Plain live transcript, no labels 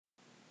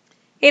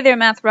Hey there,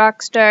 Math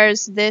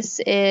Rockstars. This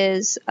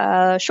is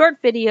a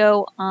short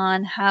video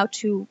on how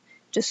to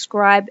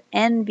describe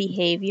end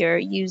behavior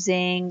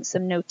using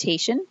some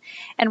notation.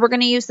 And we're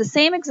going to use the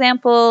same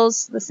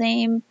examples, the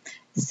same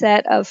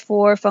set of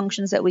 4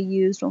 functions that we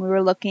used when we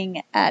were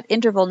looking at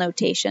interval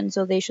notation,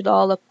 so they should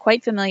all look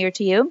quite familiar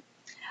to you.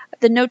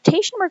 The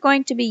notation we're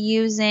going to be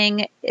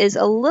using is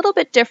a little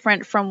bit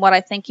different from what I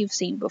think you've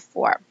seen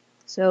before.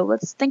 So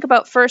let's think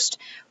about first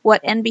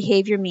what end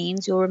behavior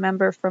means. You'll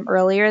remember from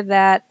earlier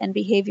that end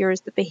behavior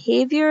is the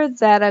behavior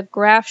that a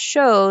graph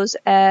shows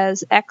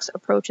as x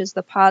approaches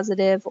the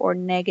positive or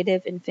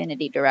negative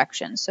infinity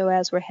direction. So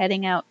as we're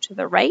heading out to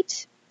the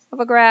right of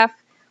a graph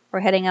or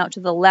heading out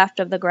to the left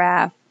of the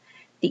graph,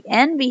 the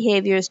end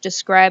behavior is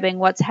describing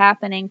what's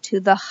happening to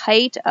the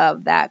height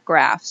of that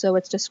graph. So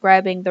it's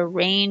describing the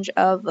range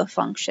of the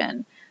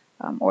function,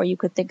 or you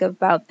could think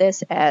about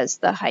this as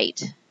the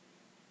height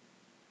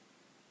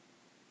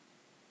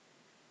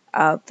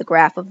of the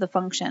graph of the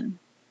function.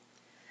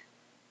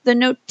 The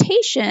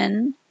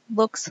notation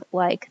looks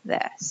like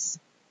this.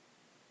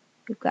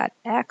 We've got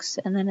x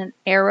and then an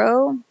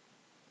arrow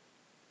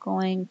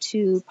going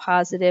to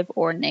positive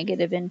or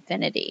negative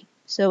infinity.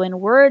 So in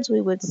words we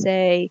would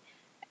say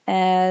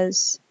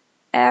as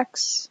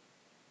x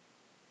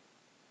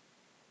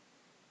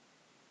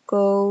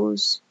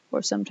goes,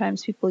 or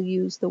sometimes people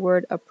use the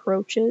word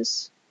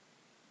approaches.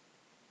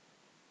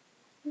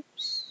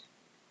 Oops.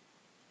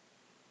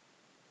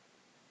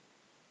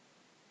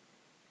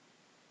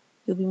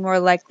 You'll be more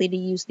likely to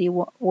use the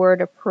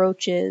word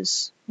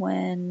approaches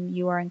when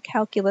you are in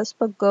calculus,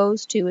 but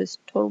goes to is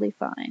totally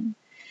fine.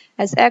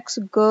 As x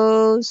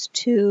goes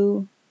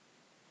to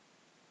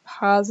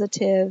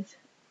positive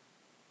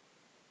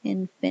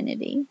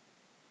infinity.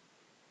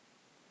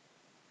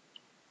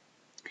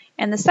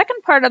 And the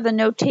second part of the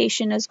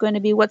notation is going to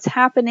be what's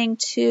happening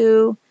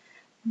to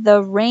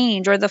the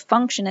range or the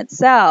function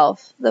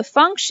itself. The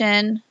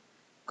function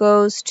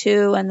goes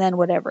to and then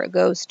whatever it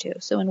goes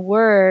to. So in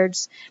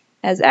words,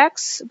 as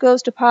x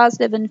goes to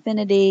positive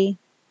infinity,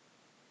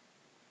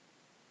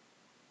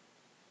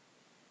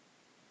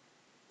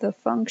 the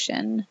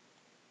function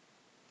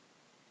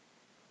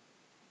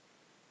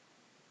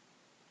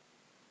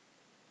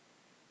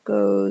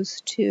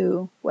goes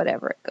to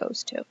whatever it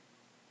goes to.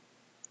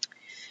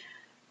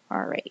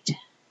 All right.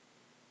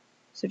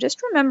 So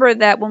just remember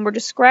that when we're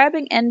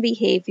describing end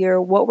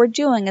behavior, what we're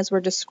doing is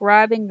we're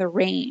describing the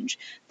range.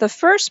 The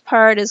first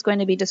part is going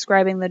to be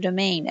describing the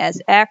domain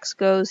as x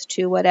goes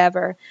to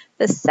whatever.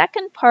 The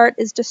second part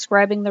is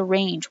describing the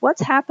range.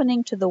 What's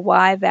happening to the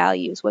y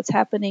values? What's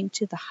happening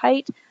to the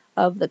height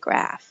of the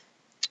graph?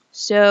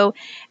 So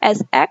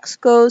as x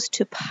goes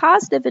to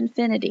positive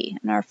infinity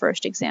in our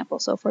first example,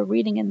 so if we're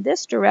reading in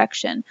this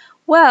direction,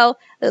 well,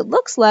 it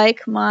looks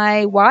like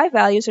my y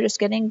values are just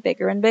getting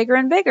bigger and bigger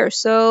and bigger.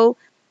 So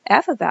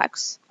f of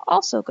x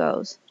also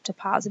goes to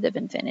positive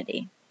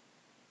infinity.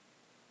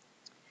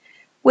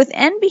 With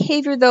end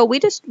behavior, though, we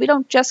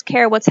don't just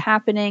care what's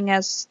happening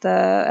as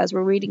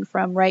we're reading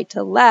from right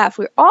to left.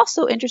 We're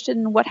also interested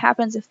in what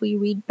happens if we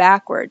read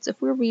backwards, if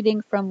we're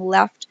reading from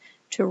left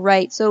to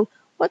right. So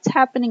what's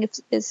happening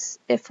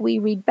if we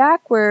read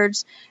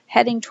backwards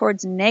heading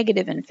towards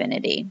negative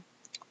infinity?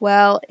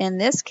 Well, in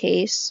this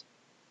case,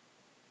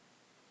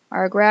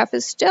 our graph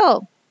is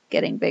still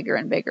getting bigger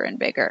and bigger and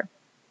bigger.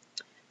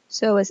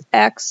 So as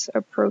x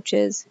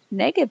approaches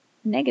negative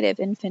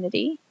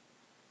infinity,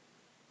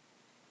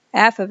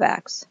 f of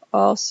x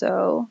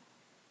also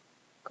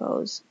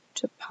goes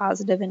to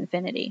positive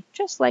infinity,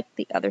 just like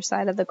the other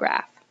side of the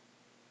graph.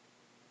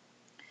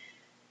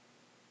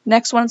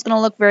 Next one's going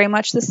to look very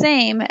much the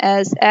same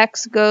as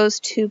x goes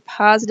to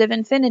positive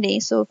infinity.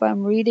 So if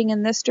I'm reading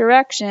in this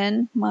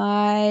direction,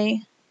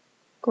 my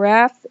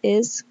graph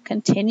is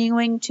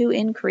continuing to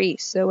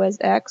increase. So as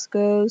x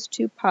goes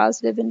to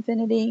positive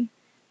infinity,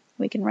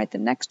 we can write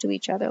them next to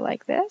each other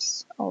like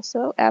this.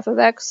 Also, f of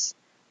x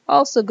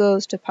also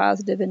goes to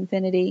positive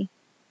infinity.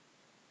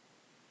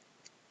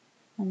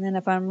 And then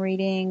if I'm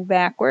reading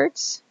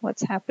backwards,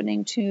 what's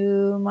happening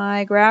to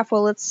my graph?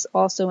 Well, it's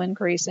also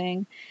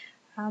increasing.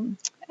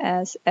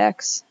 As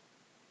x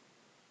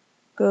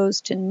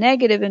goes to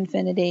negative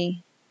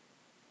infinity,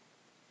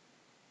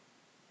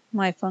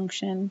 my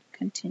function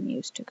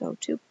continues to go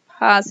to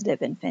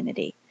positive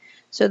infinity.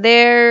 So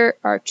there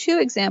are 2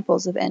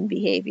 examples of end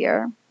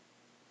behavior.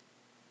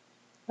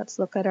 Let's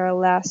look at our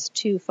last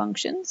 2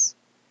 functions.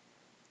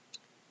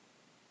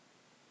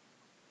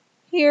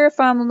 Here, if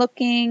I'm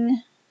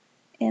looking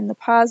in the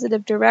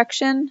positive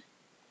direction,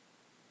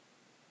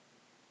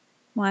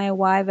 my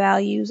y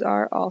values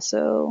are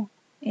also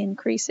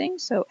increasing.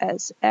 So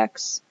as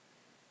x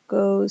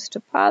goes to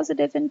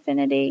positive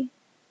infinity,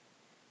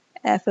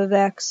 f of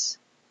x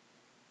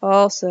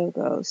also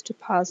goes to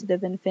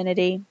positive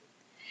infinity.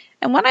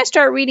 And when I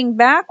start reading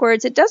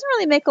backwards, it doesn't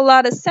really make a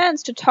lot of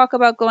sense to talk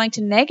about going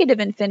to negative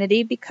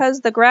infinity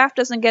because the graph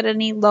doesn't get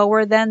any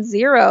lower than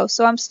 0.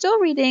 So I'm still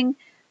reading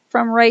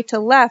from right to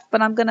left,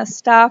 but I'm going to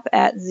stop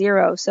at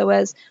 0. So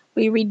as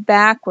we read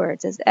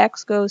backwards, as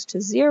x goes to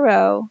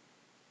 0,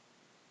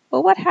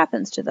 Well, what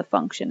happens to the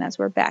function as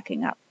we're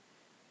backing up?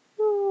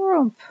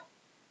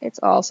 It's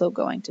also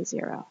going to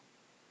 0.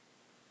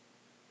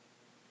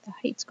 The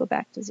heights go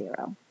back to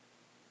 0.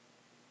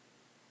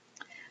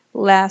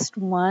 Last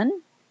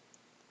one.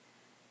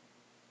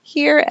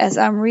 Here, as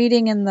I'm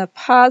reading in the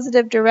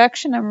positive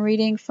direction, I'm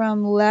reading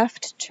from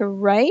left to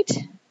right.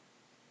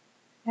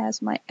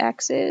 As my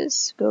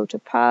x's go to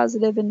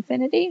positive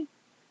infinity,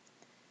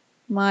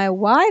 my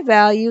y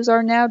values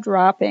are now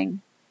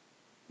dropping.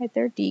 Right?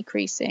 They're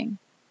decreasing.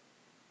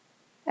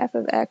 F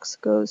of x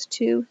goes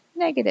to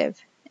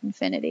negative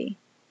infinity.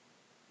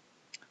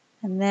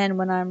 And then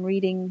when I'm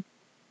reading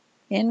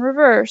in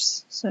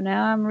reverse, so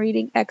now I'm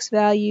reading x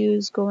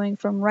values going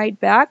from right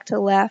back to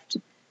left,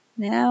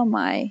 now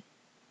my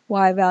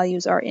y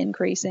values are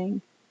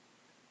increasing.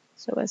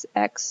 So as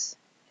x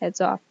heads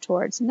off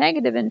towards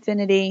negative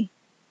infinity,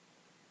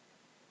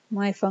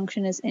 my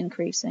function is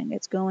increasing.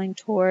 It's going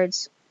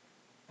towards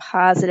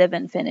positive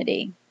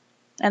infinity.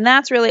 And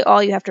that's really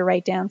all you have to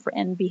write down for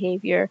end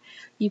behavior.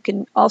 You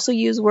can also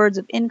use words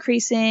of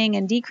increasing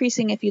and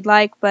decreasing if you'd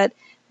like, but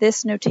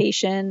this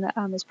notation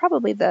is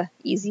probably the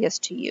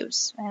easiest to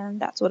use, and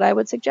that's what I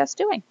would suggest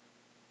doing.